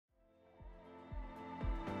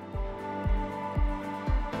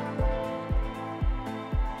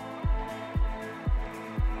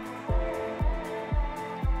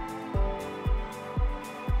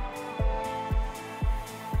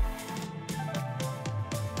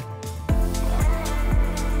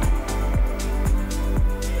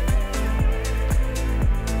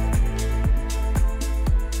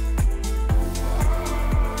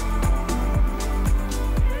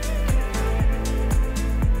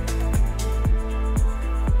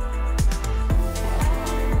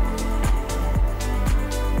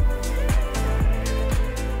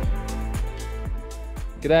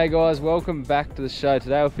G'day guys, welcome back to the show.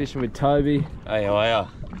 Today we're fishing with Toby. Hey, how are ya?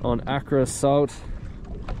 On Aqua Assault.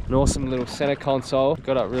 An awesome little center console.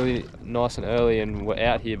 Got up really nice and early and we're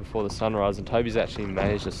out here before the sunrise, and Toby's actually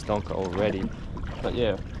managed a stonker already. But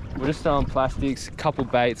yeah, we're just throwing plastics, a couple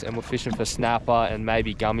baits, and we're fishing for snapper and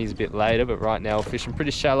maybe gummies a bit later, but right now we're fishing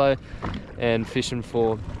pretty shallow and fishing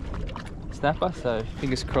for snapper, so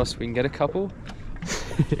fingers crossed we can get a couple.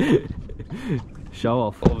 Show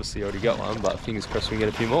off. Obviously already got one, but fingers crossed we can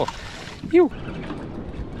get a few more. Ew.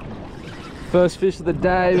 First fish of the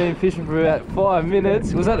day, been fishing for about 5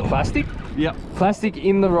 minutes. Was that the plastic? Yep. Plastic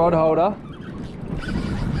in the rod holder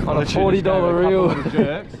on a $40 reel.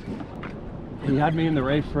 Jerks. He had me in the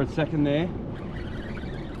reef for a second there.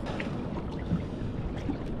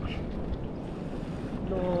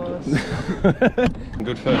 Nice.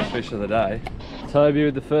 Good first fish of the day. Toby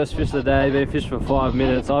with the first fish of the day, been fishing for 5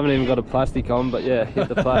 minutes. I haven't even got a plastic on, but yeah, hit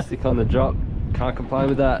the plastic on the drop. Can't complain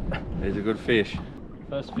with that. He's a good fish.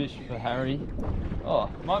 First fish for Harry. Oh,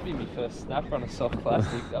 might be my first snapper on a soft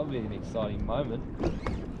plastic. That'll be an exciting moment.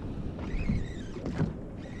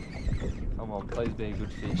 Come on, please be a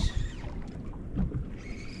good fish.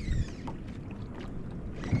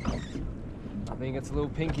 I think it's a little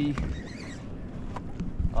pinky.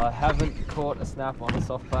 I haven't caught a snap on a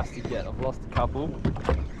soft plastic yet. I've lost a couple.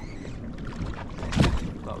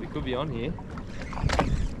 But we could be on here.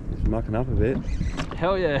 He's mucking up a bit.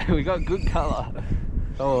 Hell yeah, we got good colour.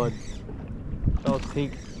 Oh, it's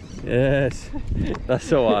pink. Yes, that's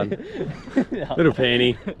the one. Little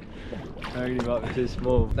panty. I reckon he might be too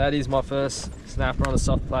small. That is my first snapper on a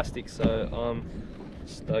soft plastic, so I'm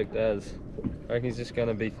stoked as. I reckon he's just going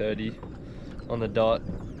to be 30 on the dot.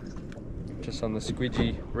 Just on the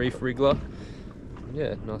squidgy reef wriggler.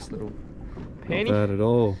 Yeah, nice little panty. Not bad at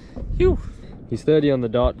all. Phew. He's 30 on the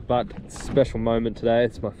dot, but it's a special moment today.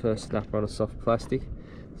 It's my first snapper on a soft plastic,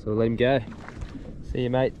 so we'll let him go. See you,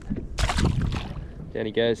 mate. Down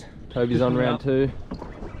he goes. Toby's on round 2.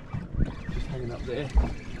 Just hanging up there.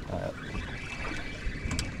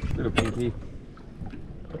 Little pinky.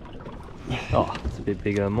 Oh, it's a bit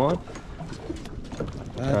bigger than mine.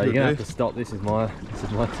 You're gonna have to stop. This is my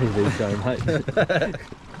TV show, mate.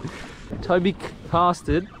 Toby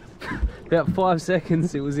casted about 5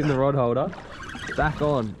 seconds. It was in the rod holder. Back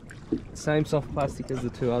on. Same soft plastic as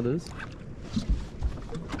the 2 others.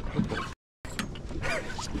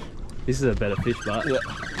 This is a better fish, but yeah.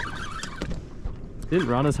 Didn't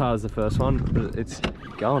run as hard as the first one, but it's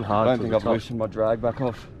going hard. I don't think I've loosened my drag back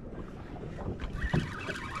off.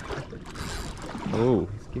 Oh,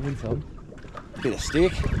 he's giving some. Bit of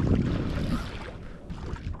stick.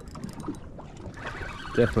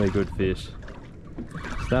 Definitely a good fish.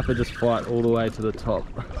 Snapper just fight all the way to the top,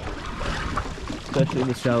 especially in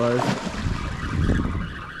the shallows.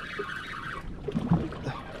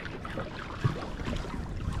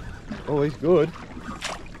 Oh, he's good.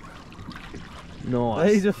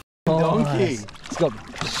 Nice. He's a donkey. He's got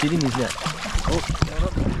shit in his net. Oh,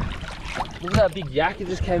 look at that big yak that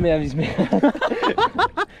just came out of his mouth.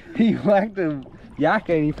 He whacked a yak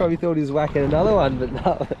and he probably thought he was whacking another one, but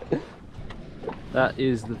no. That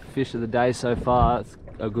is the fish of the day so far. It's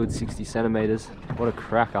a good 60 centimeters. What a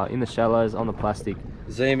cracker. In the shallows, on the plastic.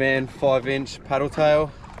 Z-Man 5-inch paddle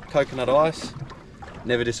tail, coconut ice.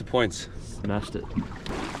 Never disappoints. Smashed it.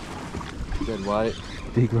 Good weight.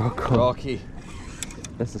 Big rock cod. Rocky.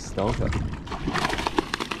 That's a stonker.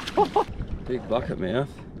 Big bucket mouth.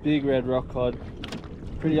 Big red rock cod.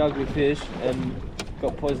 Pretty ugly fish and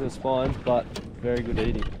got poisonous spines, but very good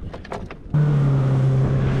eating.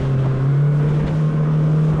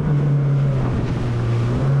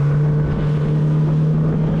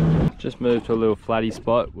 Just moved to a little flatty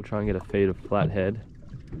spot. We'll try and get a feed of flathead.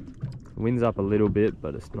 The wind's up a little bit,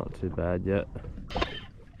 but it's not too bad yet.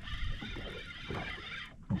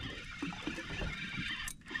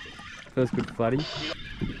 First good flatty.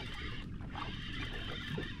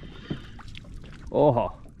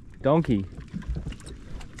 Oh, donkey.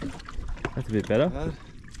 That's a bit better.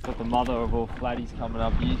 Got the mother of all flatties coming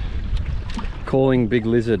up here. Calling big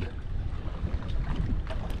lizard.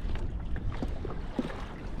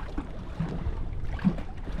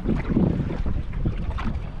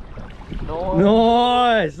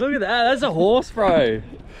 Nice! Look at that, that's a horse, bro.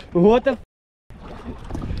 What the f?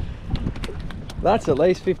 That's at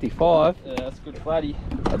least 55. Yeah, that's a good flatty.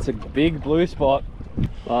 That's a big blue spot.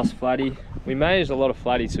 Last flatty. We managed a lot of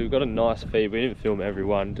flatties, so we've got a nice feed. We didn't film every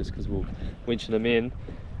one just because we're winching them in.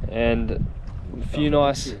 And a few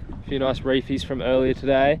nice reefies from earlier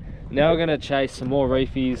today. Now we're going to chase some more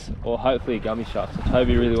reefies or hopefully a gummy shark. So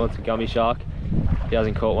Toby really wants a gummy shark. He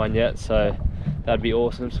hasn't caught one yet, so that'd be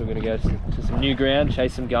awesome. So we're gonna go to some new ground,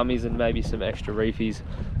 chase some gummies and maybe some extra reefies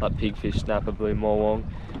like pigfish, snapper, blue morwong.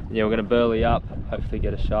 And yeah, we're gonna burley up, hopefully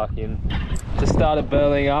get a shark in. Just started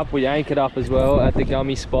burleying up. We anchored up as well at the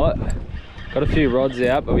gummy spot. Got a few rods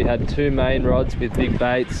out, but we had 2 main rods with big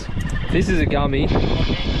baits. If this is a gummy,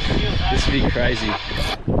 this would be crazy.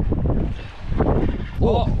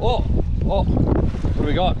 Oh, oh, oh. What do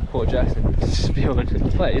we got? Port Jackson. Spewing,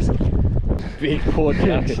 please. Big Port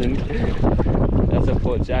Jackson. That's a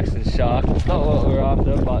Port Jackson shark. It's not what we're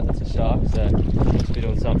after, but it's a shark, so must be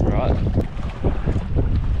doing something right.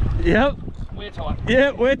 Yep. We're tight.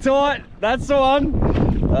 Yep, we're tight. That's the one.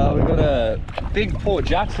 We've got a big Port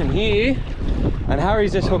Jackson here, and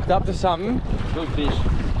Harry's just hooked up to something. Good fish.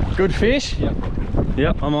 Good fish? Yep.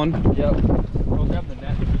 Yep, I'm on. Yep. We'll grab the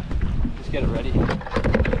net. Just get it ready.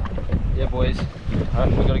 Yeah, boys.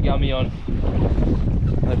 We've got a gummy on.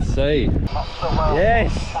 Let's see.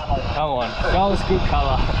 Yes! Come on, show us good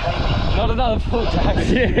colour. Not another Port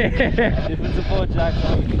Jackson. Yeah. If it's a Port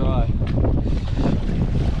Jackson, we try.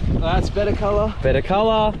 That's better colour. Better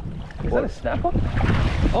colour. Is that a snapper?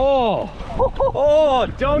 Oh! Oh,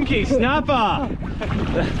 donkey snapper!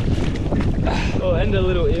 Oh, and a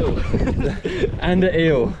little eel. And an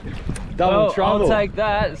eel. Double trouble. I'll take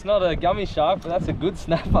that. It's not a gummy shark, but that's a good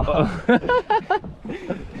snapper.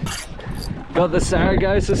 Got the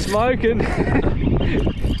Saragossa smoking.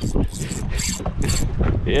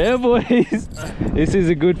 Yeah, boys. This is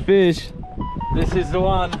a good fish. This is the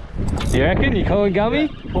one. You reckon? You calling gummy?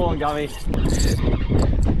 Yeah, calling gummy.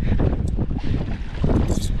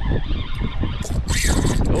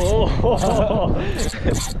 Oh.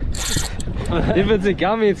 If it's a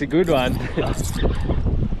gummy, it's a good one.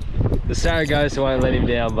 The Saragossa won't let him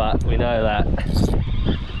down, but we know that.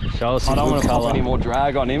 Show us some good colour. I don't want to pop any more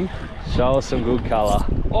drag on him. Show us some good colour.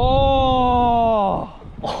 Oh!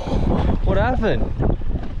 What happened?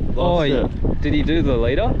 Did he do the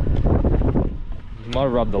leader? He might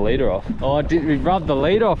have rubbed the leader off. Oh, did we rub the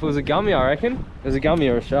leader off? It was a gummy, I reckon. It was a gummy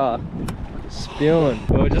or a shark. Spewing.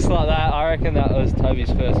 Well, just like that, I reckon that was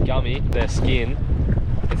Toby's first gummy. Their skin,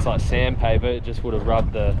 it's like sandpaper. It just would have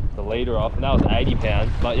rubbed the leader off, and that was 80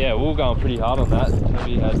 pounds. But yeah, we were going pretty hard on that.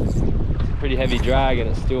 Toby had a pretty heavy drag, and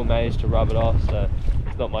it still managed to rub it off. So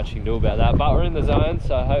there's not much you can do about that. But we're in the zone,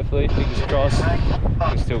 so hopefully, fingers crossed, we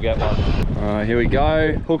can still get one. All right, here we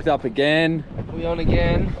go. Hooked up again. We on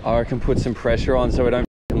again. I reckon put some pressure on so we don't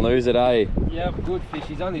lose it, eh? Yeah, good fish.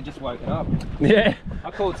 He's only just woken up. Yeah. I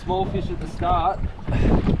called small fish at the start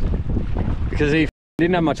because he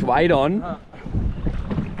didn't have much weight on,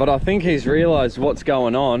 but I think he's realised what's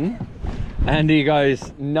going on, and he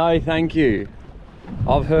goes, "No, thank you.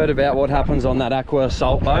 I've heard about what happens on that Aqua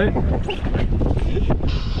Assault boat."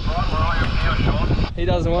 He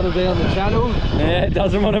doesn't want to be on the channel. Yeah,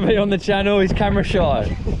 doesn't want to be on the channel. He's camera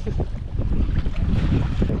shy.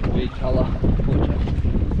 Big colour.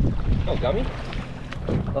 Oh, gummy.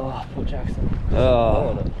 Oh, Port Jackson.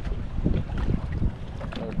 Oh.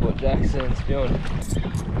 Port Jackson, spewing.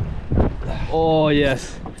 Oh,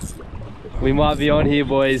 yes. We might be on here,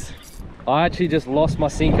 boys. I actually just lost my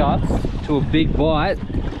sinker to a big bite.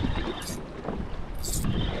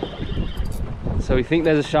 So we think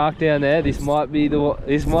there's a shark down there. This might be the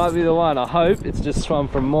one. I hope it's just swum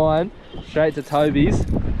from mine straight to Toby's.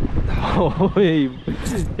 Oh,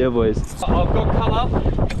 yeah, boys. I've got colour.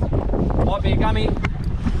 Might be a gummy.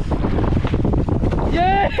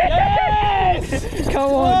 Yes! Yes!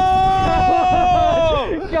 Come on!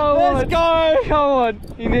 Whoa! Come on! Let's go! Come on!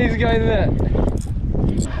 He needs to go in there.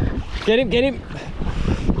 Get him! Get him!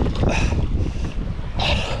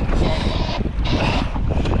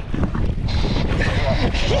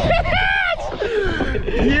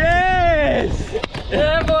 Yes!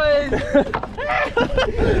 Yeah, boys!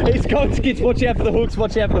 He's got skits. Watch out for the hooks.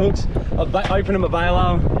 Watch out for the hooks. I'll open him a bail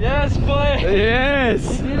arm. Yes, boy!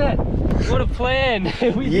 Yes! We did it! What a plan!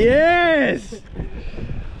 Yes!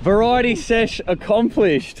 Variety sesh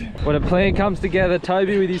accomplished. When a plan comes together,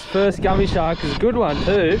 Toby with his first gummy shark is a good one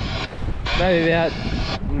too. Maybe about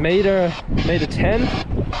meter 10.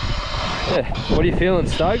 Yeah. What are you feeling?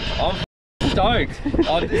 Stoked? I'm stoked.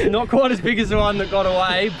 It's not quite as big as the one that got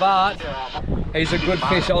away, but he's a good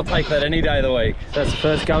fish. I'll take that any day of the week. So that's the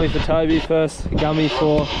first gummy for Toby, first gummy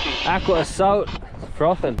for Aqua Assault.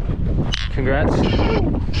 Frothing. Congrats.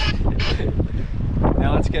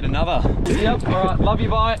 Now let's get another. Yep, alright, love you,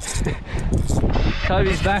 bye.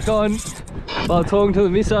 Toby's back on while talking to the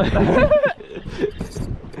misso.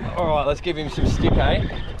 Alright, let's give him some stick, eh?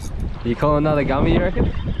 You calling another gummy, you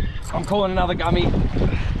reckon? I'm calling another gummy.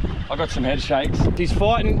 I got some head shakes. He's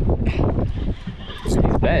fighting. He's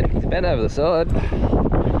bent over the side.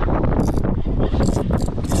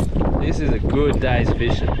 This is a good day's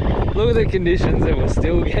fishing. Look at the conditions and we're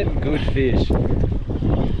still getting good fish.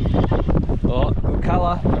 Oh, good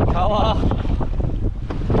colour, good colour.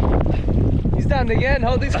 He's done it again,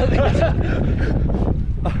 hold this, hold this.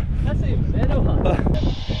 That's even better one.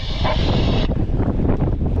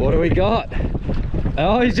 What do we got?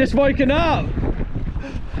 Oh, he's just woken up.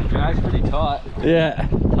 Drag's pretty tight. Yeah.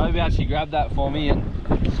 Toby actually grabbed that for me and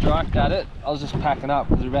striked at it. I was just packing up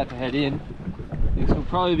because we're about to head in. This will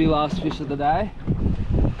probably be last fish of the day.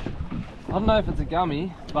 I don't know if it's a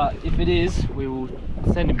gummy, but if it is, we will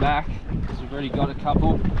send him back because we've already got a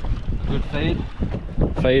couple. Good feed.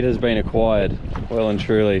 Feed has been acquired, well and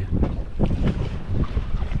truly.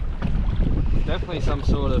 Definitely some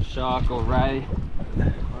sort of shark or ray,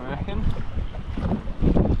 I reckon.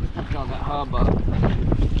 Not that hard, but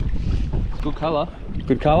good colour.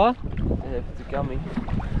 Good colour? Yeah, if it's a gummy,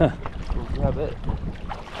 we'll grab it.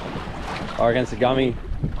 I reckon it's a gummy.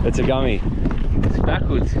 It's a gummy. It's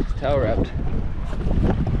backwards, it's tail wrapped.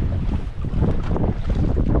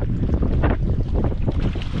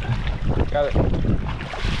 Grab it.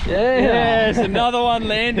 Yeah! Yes, another one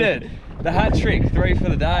landed. The hat trick, 3 for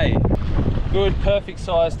the day. Good, perfect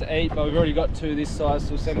size to eat, but we've already got 2 this size,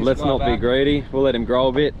 so we'll send this Let's guy not be back. greedy. We'll let him grow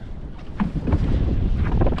a bit.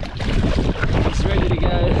 He's ready to go.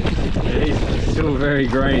 Yeah, he's still very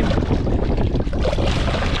green.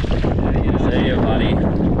 See you, buddy.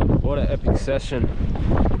 What an epic session.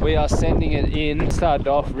 We are sending it in. Started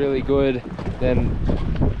off really good, then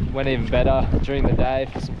went even better during the day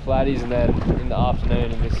for some flatties, and then in the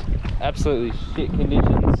afternoon in this absolutely shit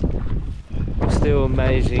conditions. Still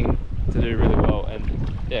amazing to do really well, and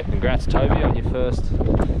yeah, congrats Toby on your first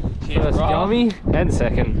gummy and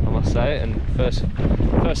second, I must say, and first,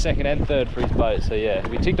 second and third for his boat. So yeah,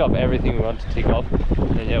 we ticked off everything we wanted to tick off,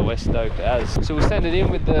 and yeah, we're stoked as. So we'll send it in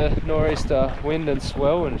with the nor'easter wind and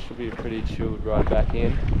swell, and it should be a pretty chilled ride back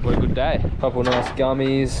in. What a good day. Couple nice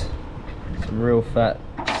gummies, some real fat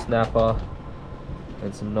snapper,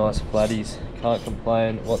 and some nice flatties. Can't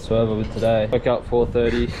complain whatsoever with today. Woke up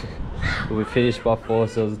 4:30. We finished by 4,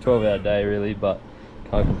 so it was a 12-hour day really, but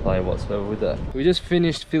can't complain whatsoever with that. We just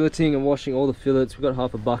finished filleting and washing all the fillets. We've got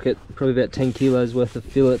half a bucket, probably about 10 kilos worth of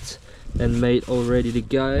fillets and meat all ready to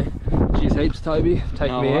go. Cheers heaps, Toby,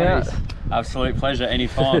 taking me out. Absolute pleasure,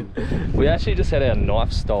 anytime. We actually just had our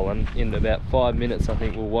knife stolen in about 5 minutes. I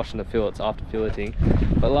think we were washing the fillets after filleting,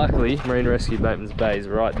 but luckily Marine Rescue Bateman's Bay is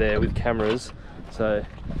right there with cameras, so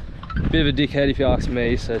bit of a dickhead if you ask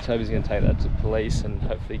me. So Toby's going to take that to police and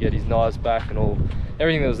hopefully get his knives back and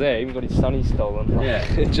everything that was there. Even got his sunny stolen. Like, yeah,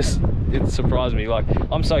 it surprised me. Like,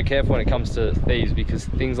 I'm so careful when it comes to thieves, because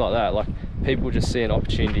things like that, like, people just see an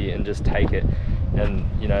opportunity and just take it, and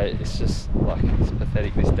you know, it's just like, it's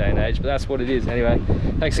pathetic this day and age, but that's what it is. Anyway,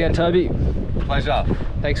 thanks again Toby. Pleasure.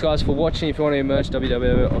 Thanks guys for watching. If you want to merch,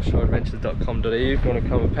 www.offshoreadventures.com.au. If you want to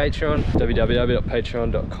come with Patreon,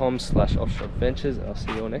 www.patreon.com/offshoreadventures, and I'll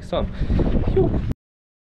see you all next time.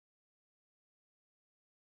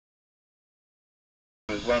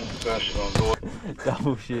 There's one person on board.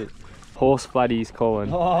 Double shit. Horse flatties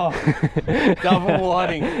calling. Oh, double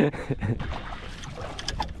whiting.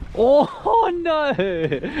 Oh no!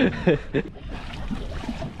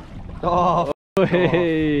 Oh,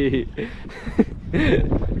 Hey.